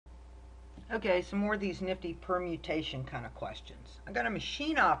Okay, some more of these nifty permutation kind of questions. I got a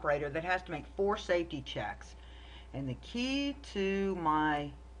machine operator that has to make 4 safety checks. And the key to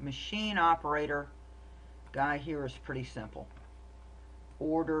my machine operator guy here is pretty simple.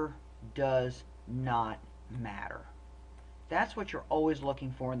 Order does not matter. That's what you're always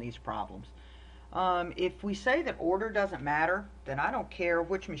looking for in these problems. If we say that order doesn't matter, then I don't care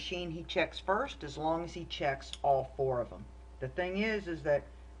which machine he checks first as long as he checks all 4 of them. The thing is that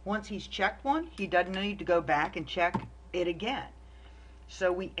once he's checked one, he doesn't need to go back and check it again.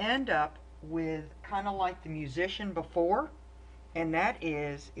 So we end up with kind of like the musician before, and that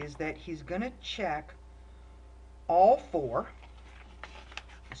is that he's going to check all 4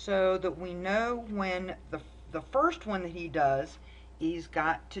 so that we know when the first one that he does, he's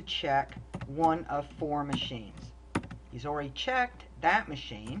got to check one of 4 machines. He's already checked that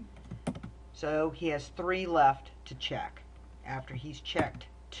machine, so he has 3 left to check. After he's checked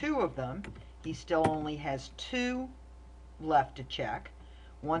 2 of them, he still only has 2 left to check.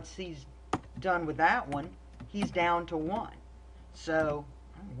 Once he's done with that one, he's down to 1. So,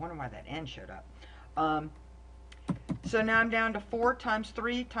 I wonder why that N showed up. So now I'm down to 4 times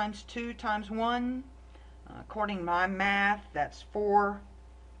 3 times 2 times 1. According to my math, that's 4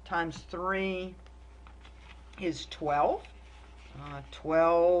 times 3 is 12.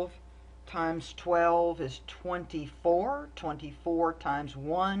 12 times 12 is 24. 24 times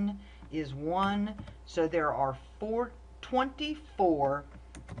 1 is 1. So there are 24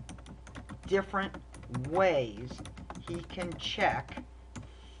 different ways he can check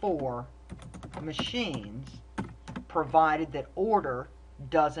 4 machines, provided that order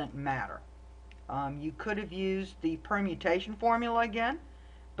doesn't matter. You could have used the permutation formula again,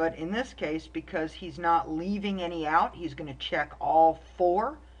 but in this case, because he's not leaving any out, he's going to check all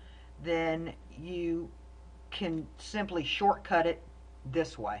 4, then you can simply shortcut it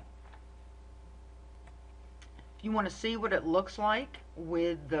this way. If you want to see what it looks like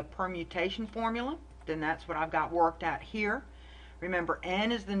with the permutation formula, then that's what I've got worked out here. Remember,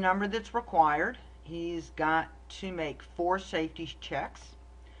 N is the number that's required. He's got to make 4 safety checks,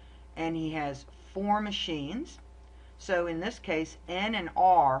 and he has 4 machines. So in this case, N and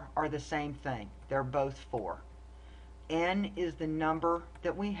R are the same thing. They're both 4. N is the number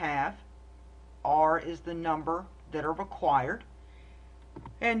that we have. R is the number that are required.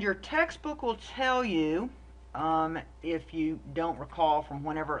 And your textbook will tell you, if you don't recall from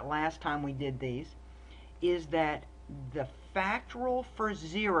whenever last time we did these, is that the factoral for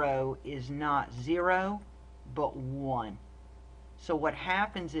 0 is not 0, but 1. So what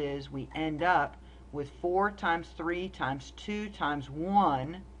happens is we end up with 4 times 3 times 2 times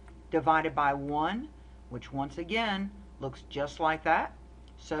 1 divided by 1, which once again looks just like that.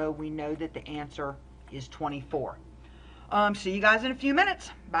 So we know that the answer is 24. See you guys in a few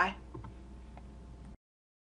minutes. Bye.